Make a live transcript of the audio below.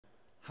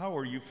How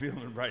are you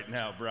feeling right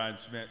now, Brian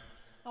Schmidt?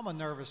 I'm a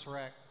nervous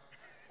wreck.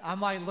 I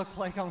might look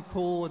like I'm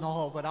cool and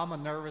all, but I'm a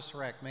nervous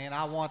wreck, man.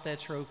 I want that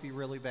trophy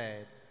really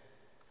bad.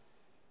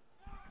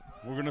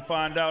 We're gonna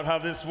find out how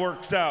this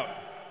works out.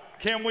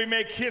 Can we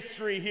make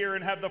history here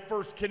and have the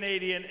first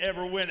Canadian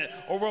ever win it?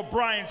 Or will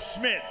Brian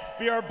Schmidt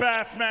be our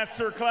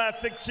Bassmaster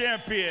Classic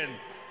champion?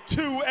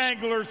 2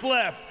 anglers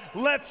left.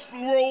 Let's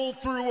roll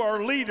through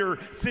our leader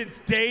since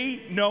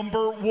day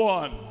number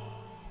 1.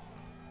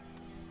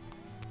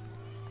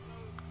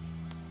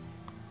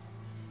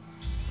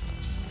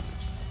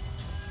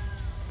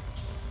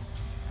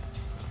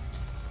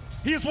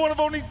 He is one of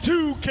only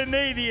 2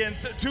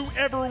 Canadians to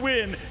ever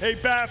win a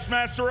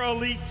Bassmaster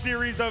Elite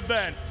Series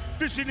event,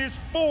 fishing his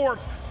 4th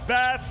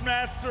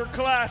Bassmaster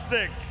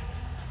Classic.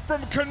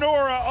 From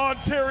Kenora,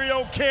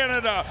 Ontario,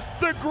 Canada,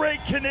 the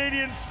great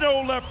Canadian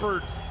snow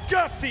leopard,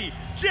 Gussie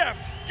Jeff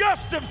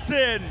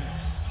Gustafson.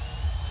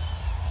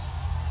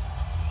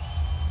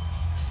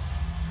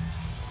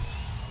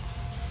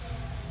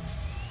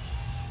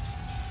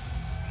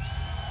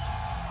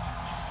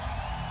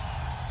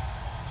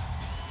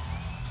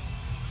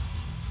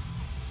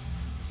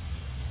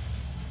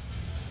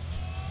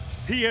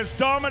 He has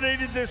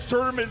dominated this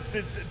tournament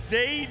since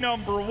day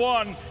number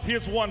 1. He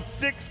has won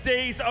 6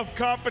 days of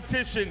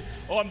competition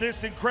on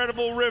this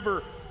incredible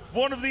river.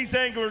 One of these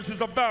anglers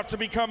is about to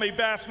become a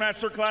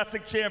Bassmaster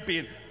Classic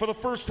champion. For the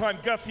first time,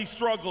 Gussie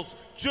struggles.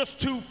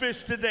 Just 2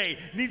 fish today.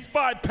 Needs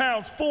 5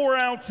 pounds, 4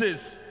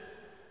 ounces.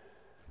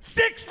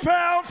 6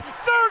 pounds,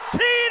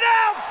 13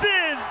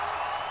 ounces!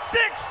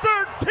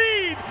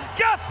 6:13,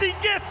 Gussie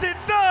gets it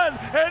done,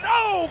 and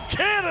oh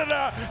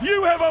Canada,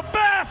 you have a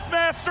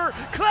Bassmaster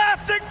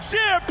Classic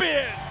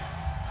champion!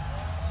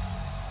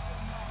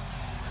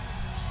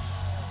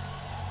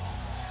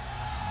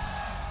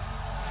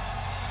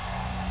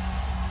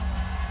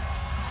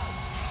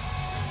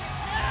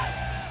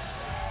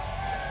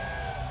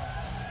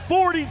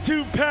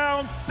 "42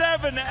 pounds,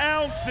 7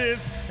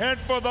 ounces, and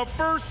for the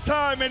first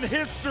time in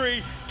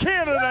history,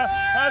 Canada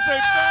has a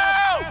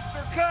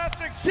Bassmaster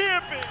Classic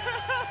champion.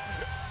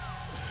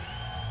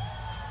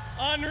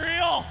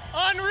 Unreal,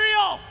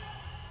 unreal.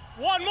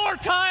 One more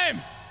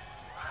time.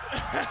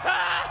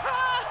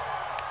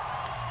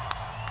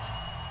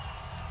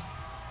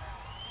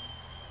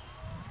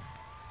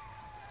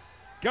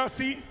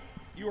 Gussie,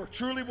 you are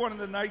truly one of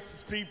the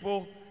nicest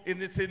people in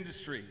this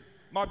industry.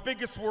 My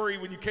biggest worry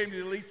when you came to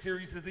the Elite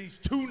Series is that he's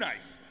too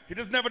nice. He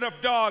doesn't have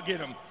enough dog in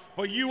him.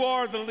 But you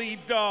are the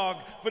lead dog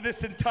for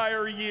this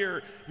entire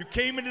year. You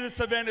came into this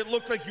event, it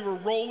looked like you were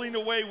rolling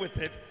away with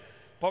it.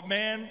 But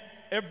man,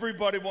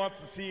 everybody wants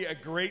to see a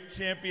great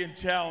champion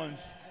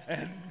challenged.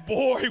 And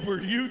boy, were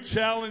you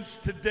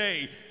challenged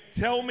today.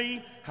 Tell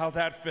me how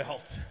that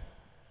felt.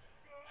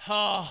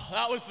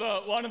 That was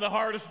one of the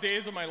hardest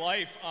days of my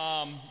life.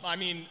 I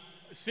mean,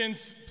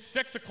 since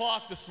 6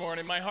 o'clock this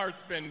morning, my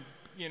heart's been,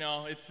 you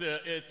know,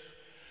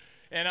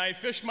 and I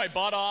fished my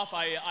butt off.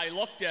 I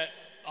looked at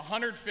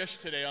 100 fish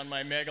today on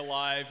my Mega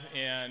Live,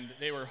 and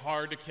they were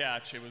hard to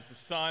catch. It was the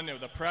sun, it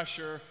was the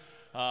pressure,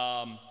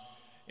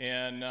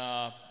 and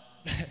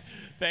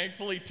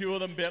thankfully 2 of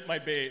them bit my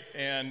bait.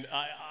 And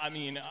I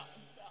mean,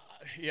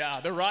 yeah,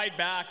 the ride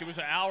back, it was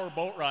an hour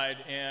boat ride,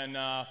 and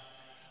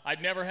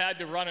I'd never had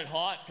to run it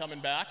hot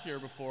coming back here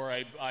before.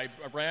 I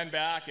ran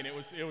back, and it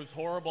was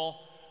horrible.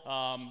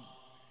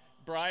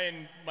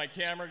 Brian, my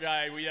camera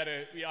guy,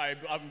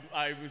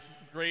 I was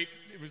great.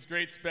 It was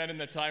great spending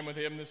the time with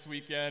him this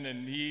weekend,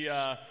 and he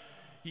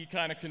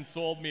kind of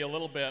consoled me a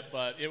little bit.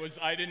 But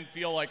I didn't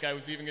feel like I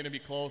was even going to be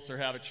close or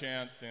have a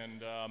chance.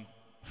 And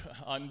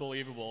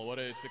unbelievable!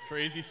 It's a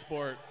crazy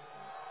sport.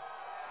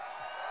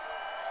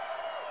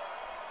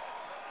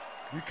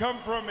 You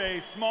come from a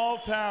small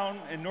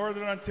town in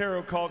northern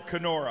Ontario called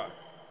Kenora.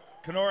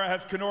 Kenora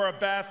has Kenora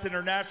Bass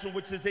International,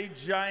 which is a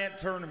giant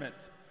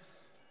tournament.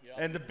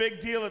 And the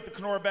big deal at the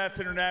Kenora Bass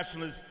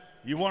International is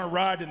you want to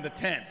ride in the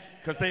tent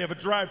because they have a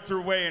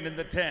drive-through weigh-in in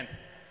the tent.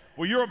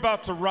 Well, you're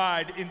about to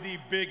ride in the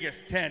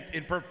biggest tent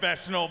in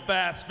professional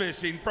bass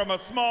fishing, from a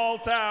small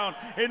town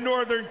in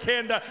northern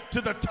Canada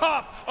to the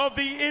top of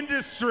the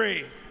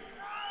industry.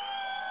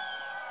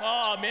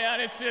 Oh man,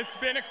 it's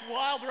been a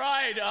wild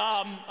ride.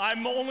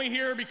 I'm only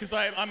here because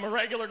I'm a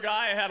regular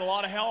guy. I had a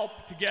lot of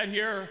help to get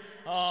here.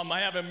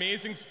 I have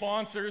amazing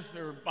sponsors,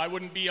 or I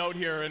wouldn't be out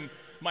here. And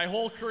my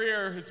whole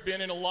career has been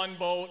in a Lund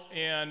boat,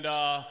 and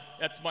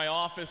that's my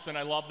office, and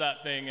I love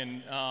that thing.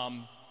 And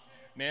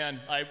man,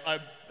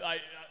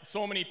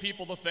 so many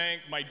people to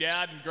thank. My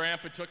dad and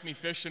grandpa took me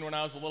fishing when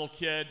I was a little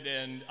kid,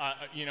 and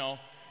you know,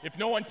 if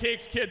no one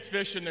takes kids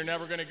fishing, they're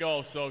never gonna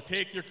go. So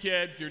take your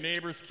kids, your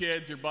neighbor's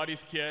kids, your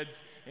buddy's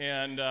kids,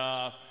 and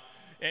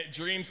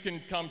dreams can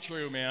come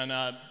true, man.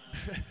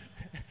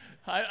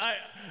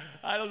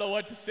 I don't know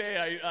what to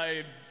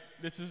say.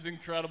 This is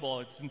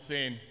incredible. It's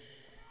insane.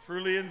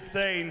 Truly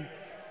insane.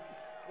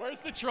 Where's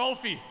the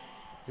trophy?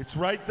 It's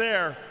right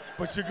there,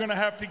 but you're gonna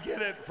have to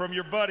get it from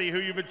your buddy who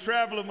you've been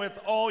traveling with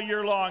all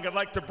year long. I'd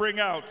like to bring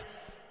out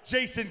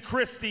Jason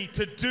Christie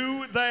to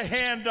do the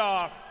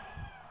handoff.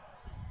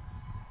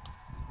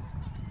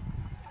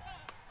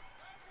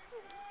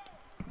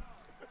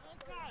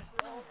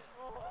 A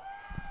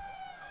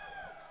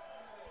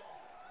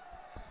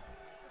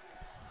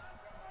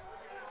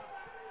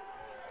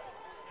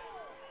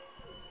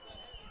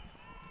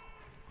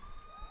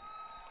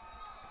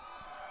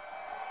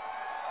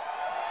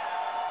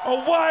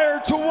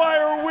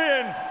wire-to-wire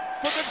win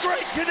for the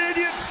Great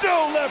Canadian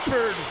Snow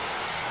Leopard.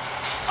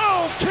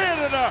 Oh,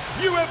 Canada,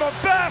 you have a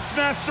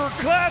Bassmaster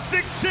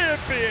Classic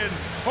champion.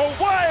 A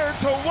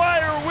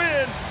wire-to-wire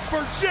win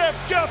for Jeff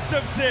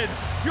Gustafson,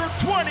 your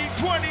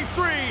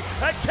 2023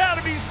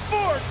 Academy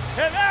Sports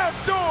and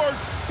Outdoors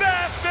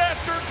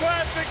Bassmaster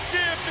Classic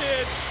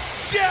champion,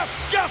 Jeff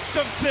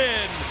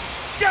Gustafson.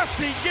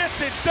 Gussie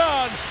gets it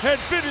done and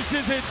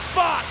finishes in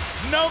spot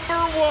number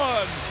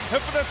 1.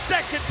 And for the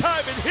second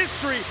time in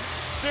history,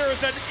 there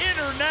is an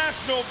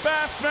International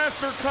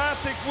Bassmaster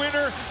Classic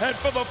winner, and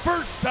for the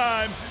first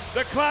time,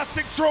 the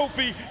Classic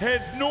trophy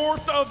heads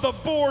north of the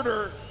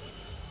border.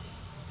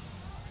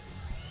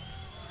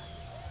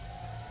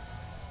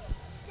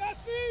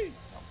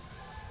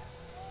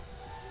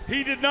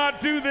 He did not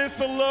do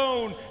this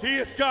alone. He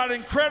has got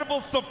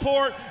incredible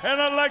support,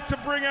 and I'd like to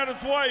bring out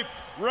his wife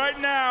right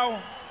now.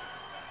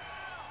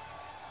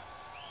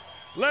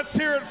 Let's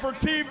hear it for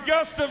Team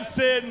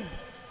Gustafson.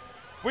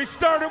 We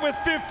started with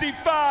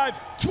 55,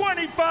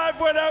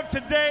 25 went out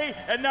today,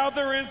 and now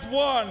there is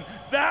one.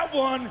 That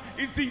one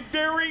is the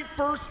very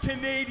first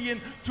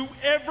Canadian to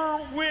ever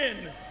win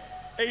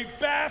a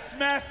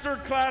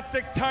Bassmaster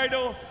Classic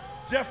title.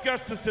 Jeff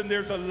Gustafson,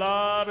 there's a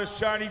lot of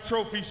shiny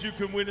trophies you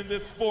can win in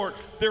this sport.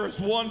 There is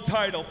one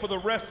title for the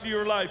rest of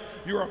your life.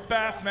 You're a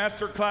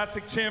Bassmaster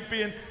Classic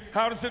champion.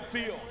 How does it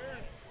feel?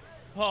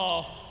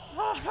 Oh,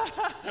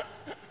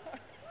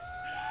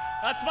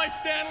 that's my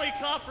Stanley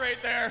Cup right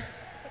there.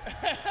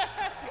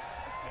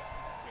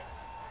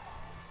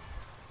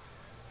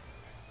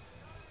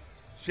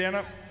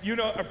 Shanna, you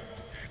know,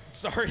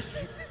 sorry,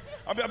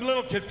 I'm a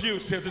little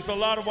confused here. There's a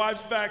lot of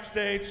wives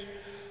backstage.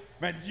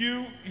 Man,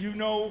 you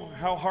know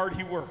how hard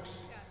he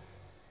works. Yes.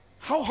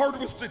 How hard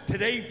was it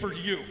today for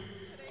you?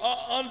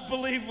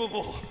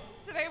 Unbelievable.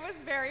 Today was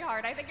very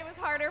hard. I think it was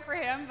harder for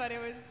him, but it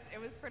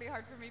was pretty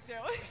hard for me too.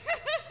 This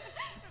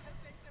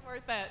makes it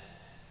worth it.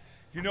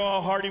 You know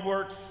how hard he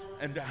works,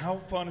 and how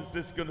fun is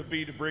this going to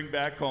be to bring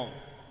back home?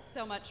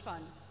 So much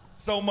fun.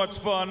 So much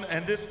fun,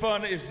 and this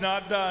fun is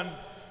not done.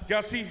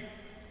 Gussie,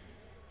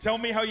 tell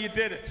me how you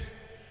did it.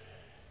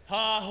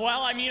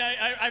 Well, I mean,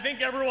 I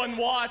think everyone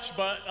watched,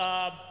 but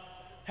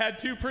had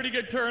 2 pretty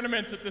good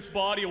tournaments at this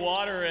body of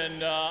water,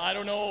 and I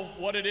don't know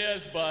what it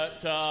is,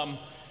 but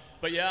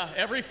yeah,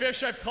 every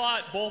fish I've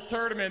caught, both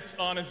tournaments,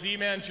 on a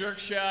Z-Man jerk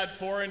shad,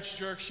 4-inch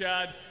jerk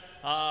shad.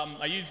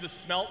 I used the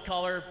smelt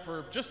color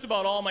for just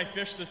about all my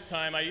fish this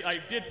time.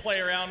 I did play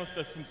around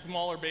with some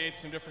smaller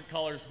baits, some different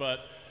colors,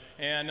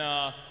 and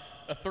a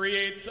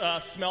 3/8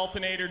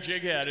 Smeltonator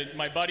jig head. And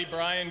my buddy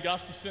Brian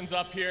Gustafson's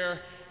up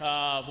here,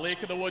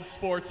 Lake of the Woods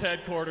Sports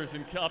Headquarters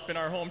up in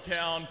our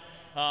hometown.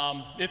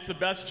 It's the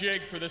best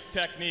jig for this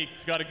technique.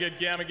 It's got a good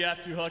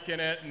Gamakatsu hook in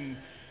it, and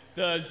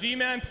the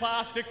Z-Man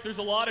plastics, there's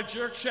a lot of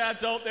jerk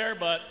shads out there,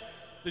 but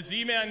the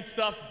Z-Man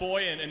stuff's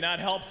buoyant, and that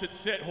helps it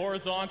sit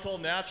horizontal,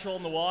 natural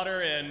in the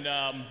water, and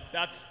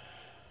that's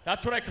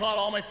what I caught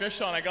all my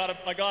fish on. I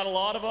got a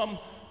lot of them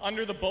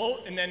under the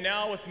boat, and then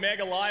now with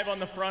Mega Live on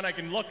the front, I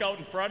can look out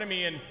in front of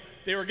me, and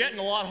they were getting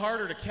a lot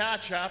harder to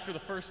catch after the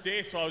first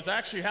day, so I was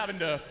actually having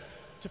to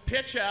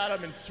pitch at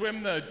them and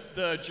swim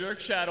the jerk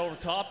shad over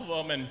top of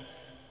them, and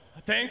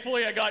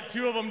thankfully I got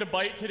 2 of them to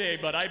bite today,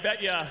 but I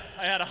bet you I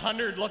had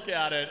 100 look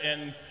at it,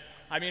 and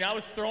I mean, I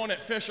was throwing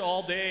at fish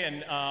all day,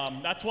 and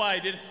that's why I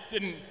didn't,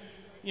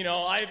 you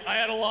know, I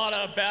had a lot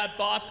of bad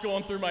thoughts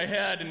going through my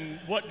head, and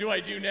what do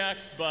I do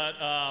next? But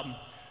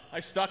I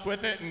stuck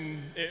with it,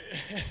 and it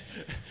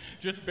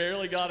just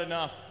barely got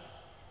enough.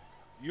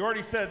 You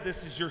already said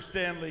this is your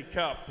Stanley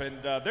Cup,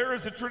 and there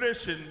is a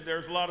tradition.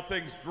 There's a lot of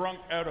things drunk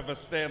out of a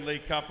Stanley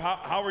Cup.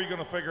 How are you going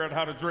to figure out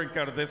how to drink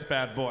out of this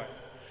bad boy?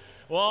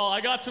 Well,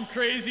 I got some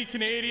crazy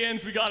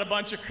Canadians. We got a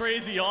bunch of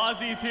crazy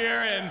Aussies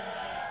here, and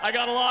I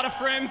got a lot of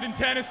friends in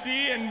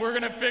Tennessee, and we're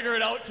gonna figure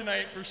it out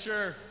tonight for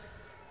sure.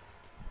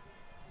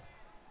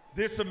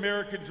 This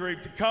American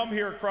dream, to come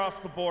here across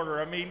the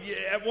border. I mean,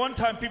 at one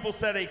time people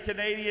said a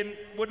Canadian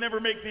would never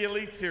make the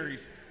Elite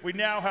Series. We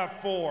now have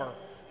 4.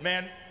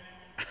 Man,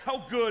 how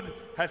good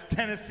has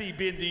Tennessee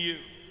been to you?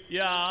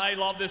 Yeah, I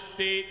love this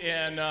state,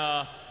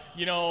 and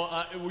you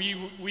know,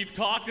 we've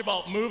talked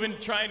about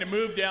trying to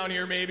move down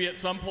here maybe at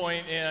some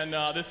point, and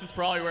this is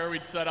probably where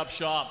we'd set up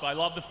shop. I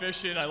love the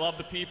fishing, I love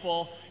the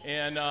people,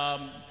 and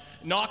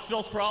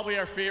Knoxville's probably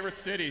our favorite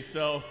city.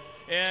 So,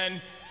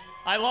 and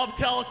I love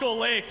Tellico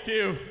Lake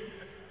too.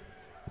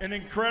 An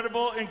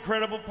incredible,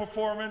 incredible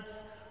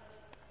performance.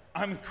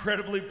 I'm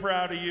incredibly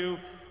proud of you.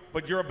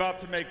 But you're about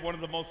to make one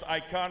of the most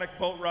iconic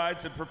boat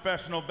rides in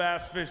professional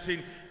bass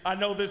fishing. I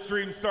know this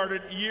dream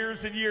started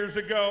years and years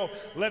ago.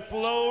 Let's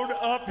load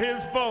up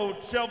his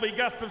boat. Shelby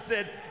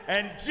Gustafson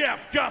and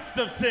Jeff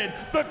Gustafson,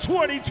 the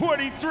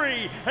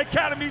 2023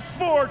 Academy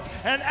Sports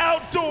and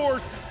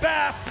Outdoors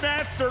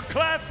Bassmaster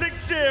Classic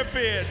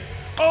champion.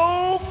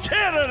 Oh,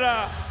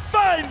 Canada,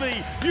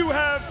 finally, you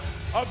have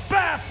a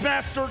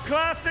Bassmaster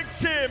Classic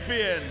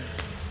champion.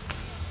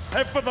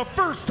 And for the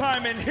first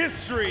time in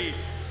history,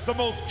 the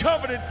most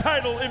coveted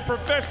title in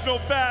professional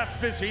bass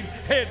fishing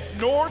heads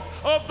north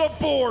of the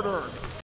border.